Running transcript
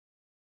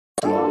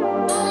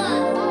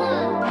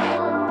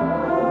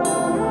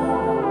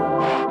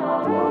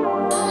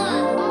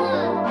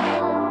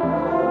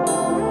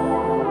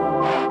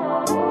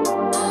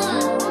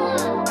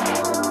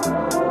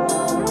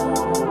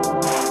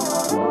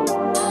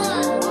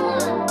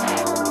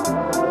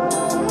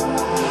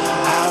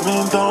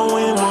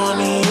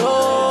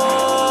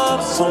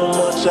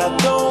much I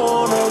don't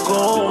wanna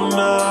go now.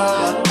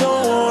 I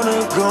don't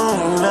wanna go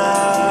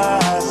now.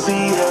 I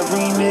see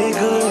every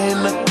nigga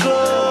in the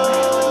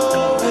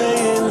club,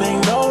 and they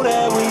know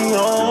that we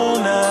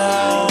on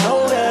now.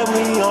 Know that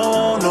we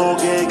on,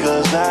 okay,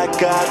 cause I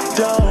got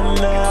dough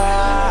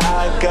now.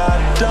 I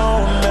got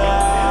dough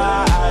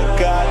now. I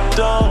got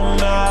dough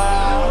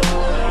now.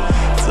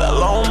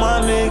 Tell all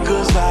my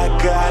niggas I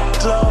got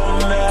dough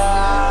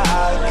now. I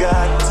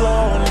got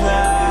dough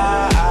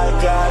now. I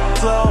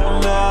got dough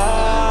now.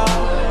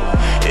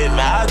 And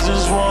I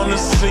just wanna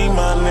see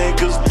my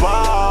niggas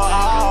ball.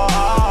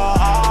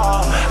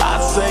 I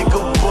take a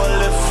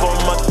bullet for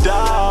my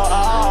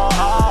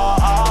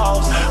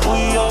dogs. We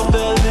up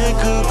that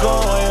liquor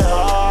going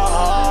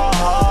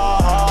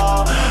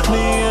hard.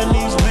 Me and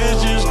these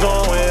bitches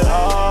going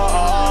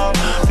hard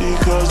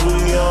because we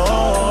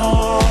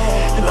on.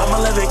 And I'ma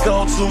let it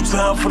go 2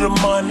 times for the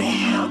money.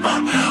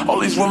 All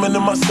these women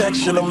in my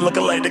section, I'm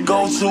looking like the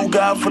go-to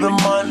guy for the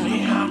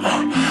money.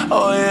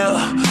 Oh yeah,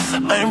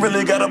 I ain't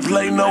really gotta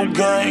play no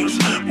games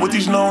with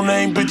these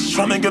no-name bitches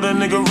tryna get a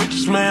nigga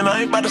rich, man. I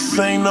ain't about to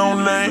say no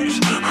names.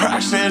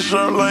 Roxanne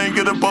Charlene,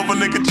 get up over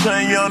nigga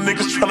chain. Young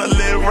niggas tryna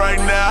live right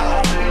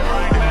now.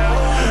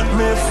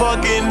 Man,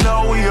 fucking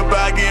know we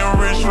about getting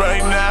rich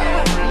right now.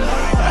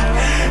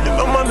 And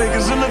all my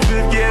niggas in the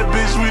fifth, yeah,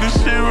 bitch, we the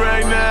shit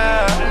right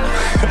now.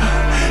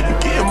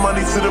 Getting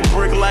money to the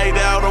brick light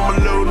out. I'm a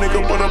little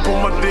nigga, but I put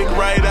my dick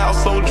right out.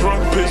 So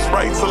drunk, piss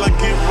right till I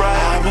get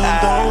right. I've been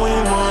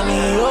throwing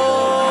money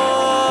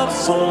up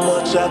so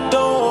much I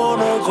don't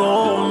wanna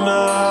go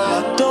now. I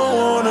don't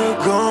wanna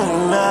go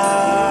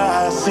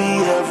now. I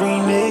see every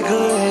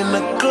nigga in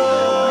the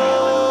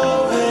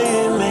club,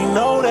 and they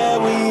know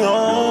that we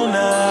on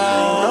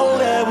now. Know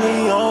that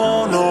we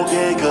on,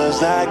 okay,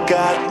 cause I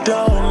got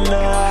dough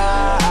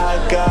now. I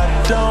got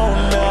dough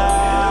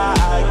now.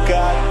 I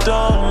got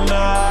dough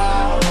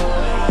now.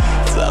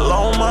 Tell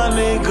all my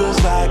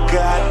niggas I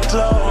got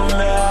dough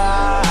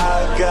now. I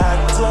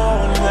got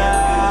dough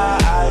now.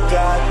 I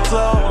got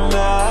dough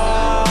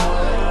now.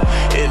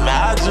 And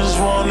I just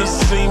wanna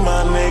see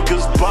my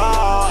niggas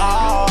ball.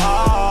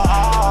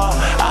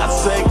 I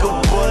take a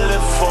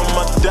bullet for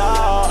my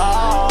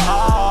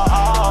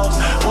dogs.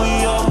 We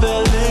up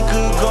that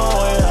liquor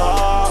going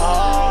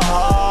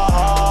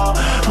hard.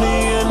 Me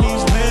and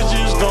these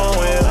bitches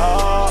going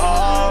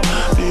hard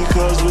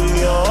because we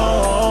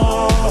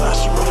on. I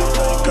should really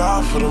thank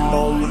God for the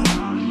moment.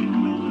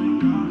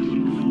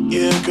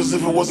 Yeah, cause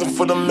if it wasn't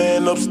for the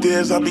man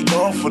upstairs, I'd be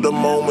gone for the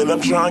moment.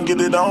 I'm trying to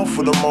get it on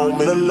for the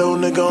moment. A little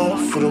nigga on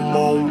for the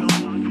moment.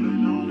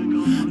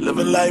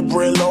 Living like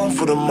bread long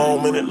for the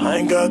moment. And I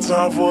ain't got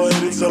time for a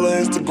hit to tell her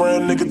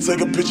Instagram nigga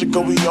take a picture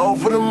cause we on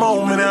for the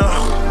moment now.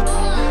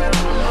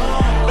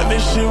 And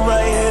this shit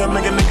right here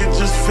make a nigga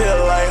just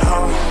feel like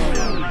home.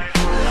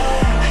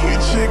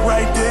 Your chick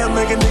right there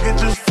make a nigga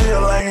just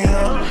feel like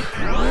him.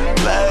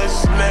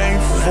 Last name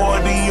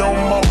 40 on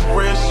my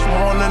wrist.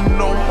 Wanna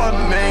know my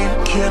name,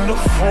 can't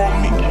afford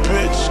me,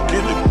 bitch.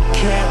 Get a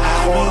can't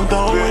afford me,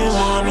 bitch.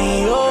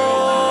 Money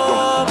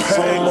up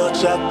so much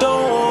I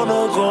don't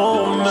wanna go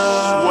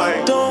now. I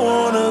don't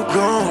wanna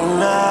go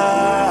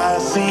now. I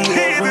see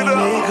every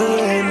nigga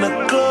in the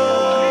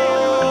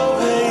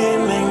club,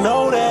 and they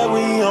know that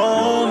we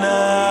on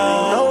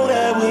now. Know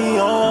that we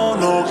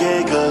on,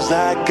 okay, cause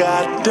I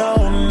got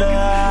dough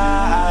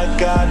now. I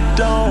got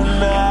dough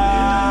now.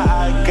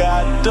 I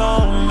got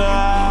dough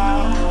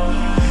now.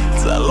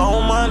 Tell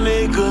all my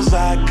niggas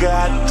I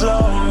got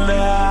dough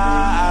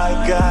now. I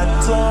got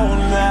dough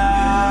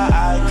now. I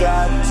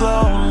got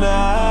dough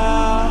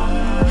now.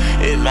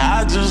 And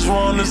I just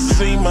wanna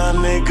see my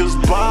niggas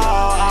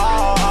ball.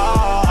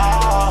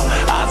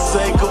 I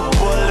take a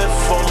bullet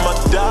for my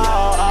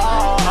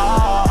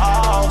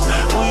dogs.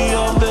 We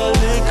up that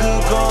liquor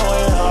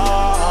going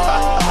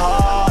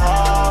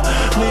hard.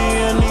 Me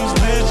and these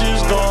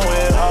bitches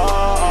going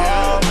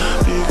hard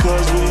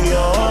because we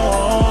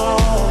on.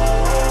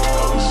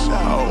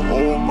 Shout out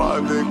all my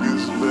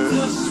niggas, man.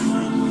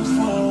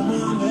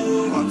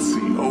 My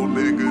T.O.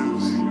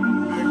 niggas.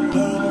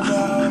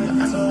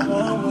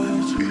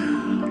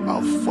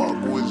 I'll fuck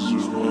with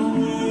you.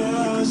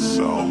 Niggas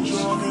so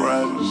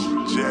fresh,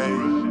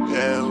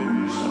 J.L.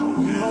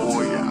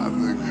 Boy, y'all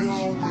niggas.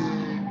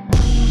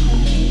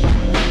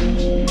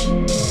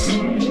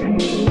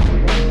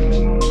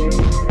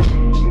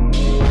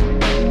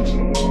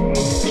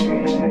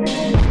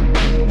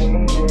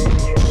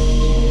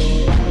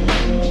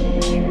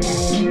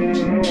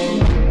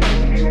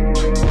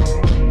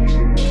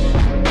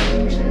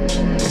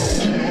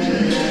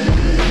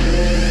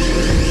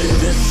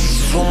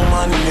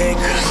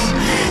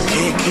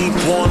 Keep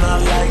on our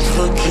lights,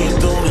 but keep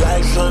them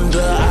lights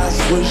under. I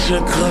switch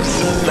your cups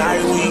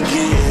tonight, we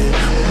get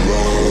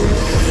rolled.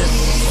 This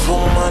is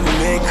for my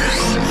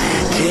niggas.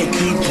 Can't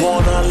keep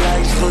on our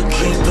lights, but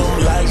keep them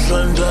lights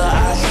under. I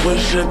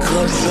switch your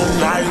cups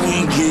tonight, we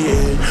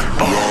get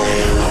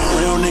rolled. A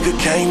real nigga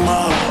came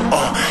up,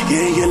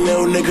 Yeah, your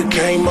little nigga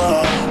came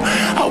up.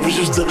 I was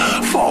just a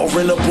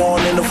foreigner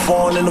born in the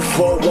fawn in the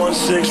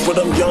 416. Where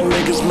them young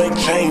niggas make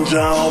change,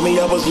 homie.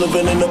 I was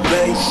living in the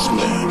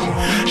basement,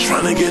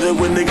 trying to get it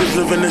with niggas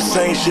living the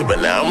same shit.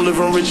 But now I'm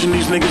living rich and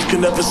these niggas can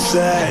never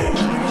say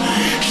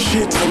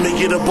shit to me.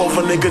 Get up off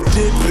a nigga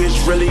dick,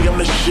 bitch. Really, I'm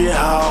the shit,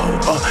 how?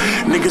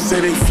 Niggas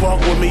say they fuck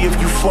with me. If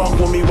you fuck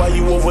with me, why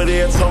you over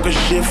there talking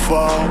shit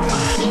for?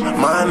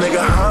 My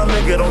nigga, huh,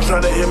 nigga? Don't try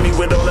to hit me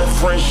with all that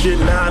friend shit.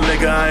 Nah,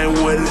 nigga, I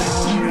ain't with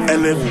it.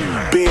 And if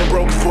being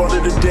broke is part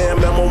of the damn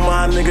memo,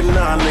 my nigga,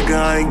 nah, nigga,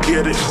 I ain't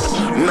get it.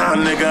 Nah,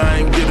 nigga, I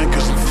ain't get it,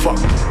 cause I'm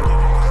fucked.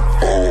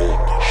 Oh,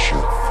 shit.